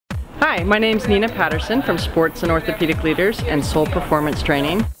Hi, my name's Nina Patterson from Sports and Orthopedic Leaders and Soul Performance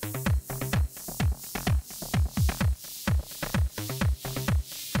Training.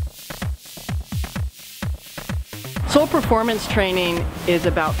 Soul Performance Training is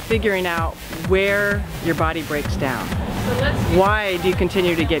about figuring out where your body breaks down. Why do you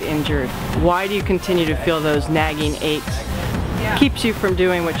continue to get injured? Why do you continue to feel those nagging aches? Keeps you from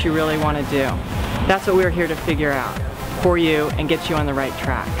doing what you really want to do. That's what we're here to figure out for you and get you on the right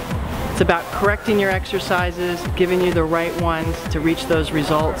track. It's about correcting your exercises, giving you the right ones to reach those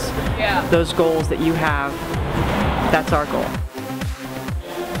results, those goals that you have. That's our goal.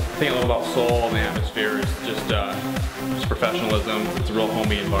 I think a little about soul and the atmosphere is just professionalism. It's a real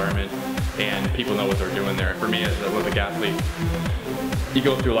homey environment and people know what they're doing there. For me as an Olympic athlete, you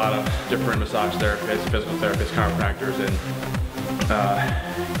go through a lot of different massage therapists, physical therapists, chiropractors, and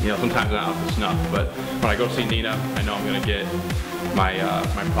you know, sometimes I'm not up to snuff, but when I go see Nina, I know I'm going to get my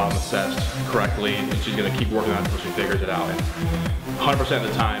problem assessed correctly, and she's going to keep working on it until she figures it out. And 100% of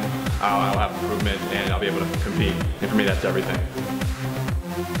the time, I'll have improvement and I'll be able to compete. And for me, that's everything.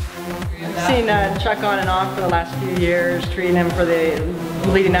 Seen Chuck on and off for the last few years, treating him for the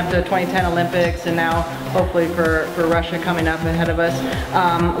leading up to the 2010 Olympics, and now hopefully for Russia coming up ahead of us.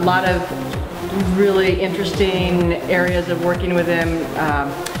 A lot of really interesting areas of working with him.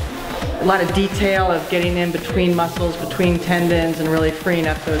 A lot of detail of getting in between muscles, between tendons, and really freeing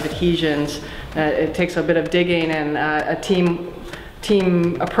up those adhesions. It takes a bit of digging and a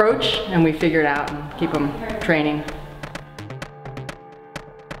team approach, and we figure it out and keep them training.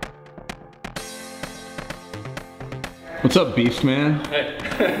 What's up, Beast Man? Hey.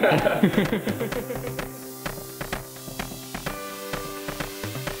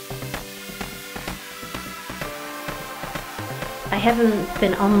 I haven't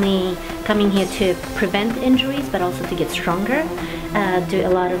been only coming here to prevent injuries, but also to get stronger. Do a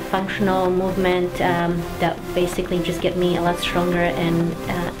lot of functional movement that basically just get me a lot stronger and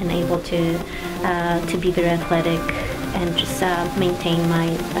able to be very athletic and just maintain my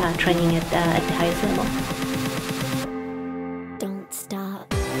training at the highest level. Don't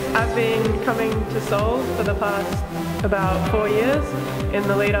stop. I've been coming to Seoul for the past about 4 years in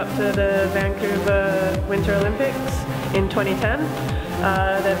the lead up to the Vancouver Winter Olympics in 2010.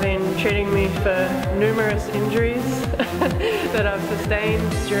 They've been treating me for numerous injuries that I've sustained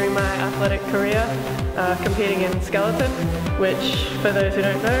during my athletic career, competing in skeleton, which, for those who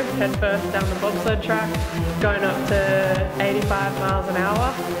don't know, head first down the bobsled track, going up to 85 miles an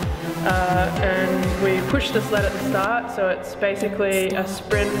hour. And we push the sled at the start, so it's basically a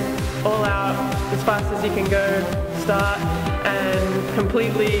sprint all out as fast as you can go, start, and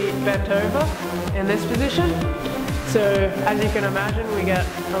completely bent over in this position. So as you can imagine, we get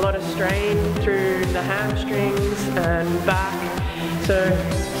a lot of strain through the hamstrings and back. So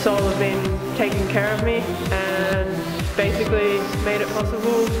Soul has been taking care of me and basically made it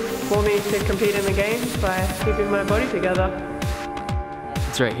possible for me to compete in the games by keeping my body together.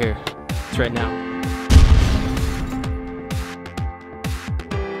 It's right here. It's right now.